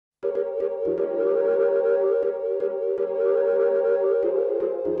Deal.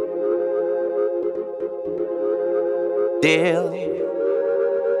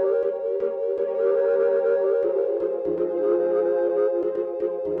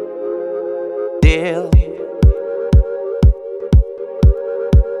 Deal.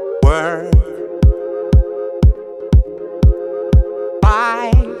 Word.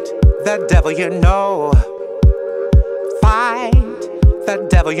 Fight the devil you know. Fight the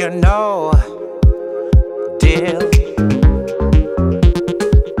devil you know. Deal.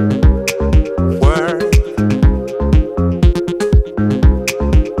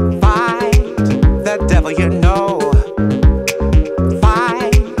 You know, fight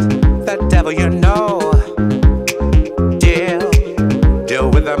the devil you know. Deal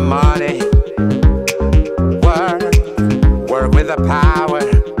with the money. Work with the power.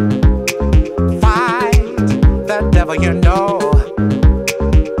 Fight the devil you know.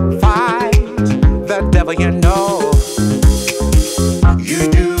 Fight the devil you know.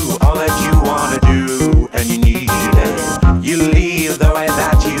 You do all that you wanna do, and you need it. You leave the way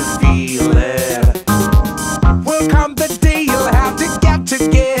that you feel it. Come the day you'll have to get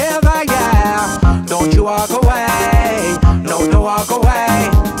together, yeah. Don't you walk away, no, don't walk away.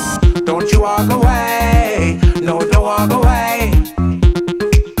 Don't you walk away, no, don't walk away.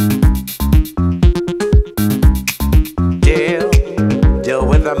 Deal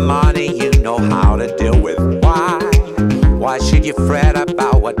with the money, you know how to deal with. Why should you fret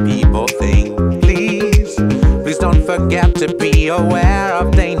about what people think? Please don't forget to be aware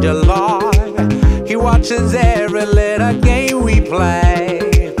of danger, Lord. He watches every little game we play.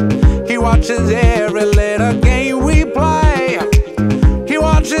 He watches every little game we play. He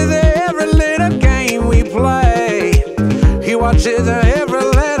watches every little game we play. He watches every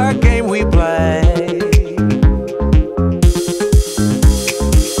little game we play.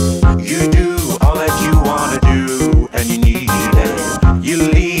 You do all that you wanna do, and you need it. You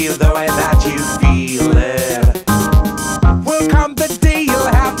leave the way that you feel it. Will come the day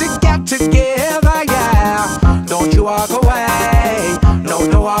you'll have to get together, yeah. Don't you walk away, no,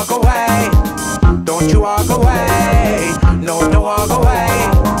 don't walk away. Don't you walk away, no, don't walk away.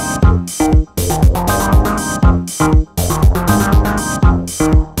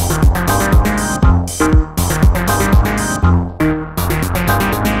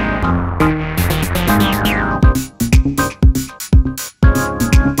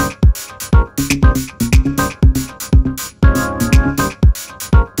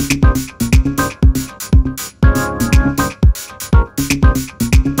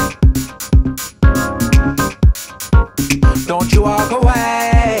 Don't you walk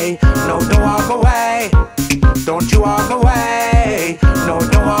away, no, don't walk away. Don't you walk away, no,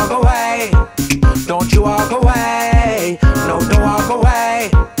 don't walk away. Don't you walk away, no, don't walk away.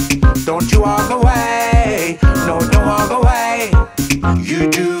 Don't you walk away, no, don't walk away. You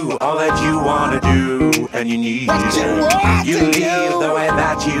do all that you wanna do, and you need it. You leave the way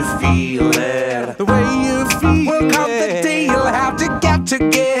that you feel it. The way you feel it. Will come the day you'll have to get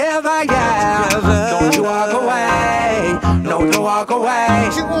together, yeah. Don't you walk away, no, don't walk away.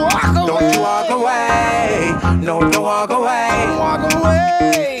 Don't you walk away, no, don't walk away. Walk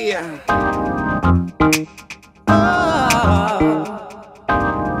away. Oh.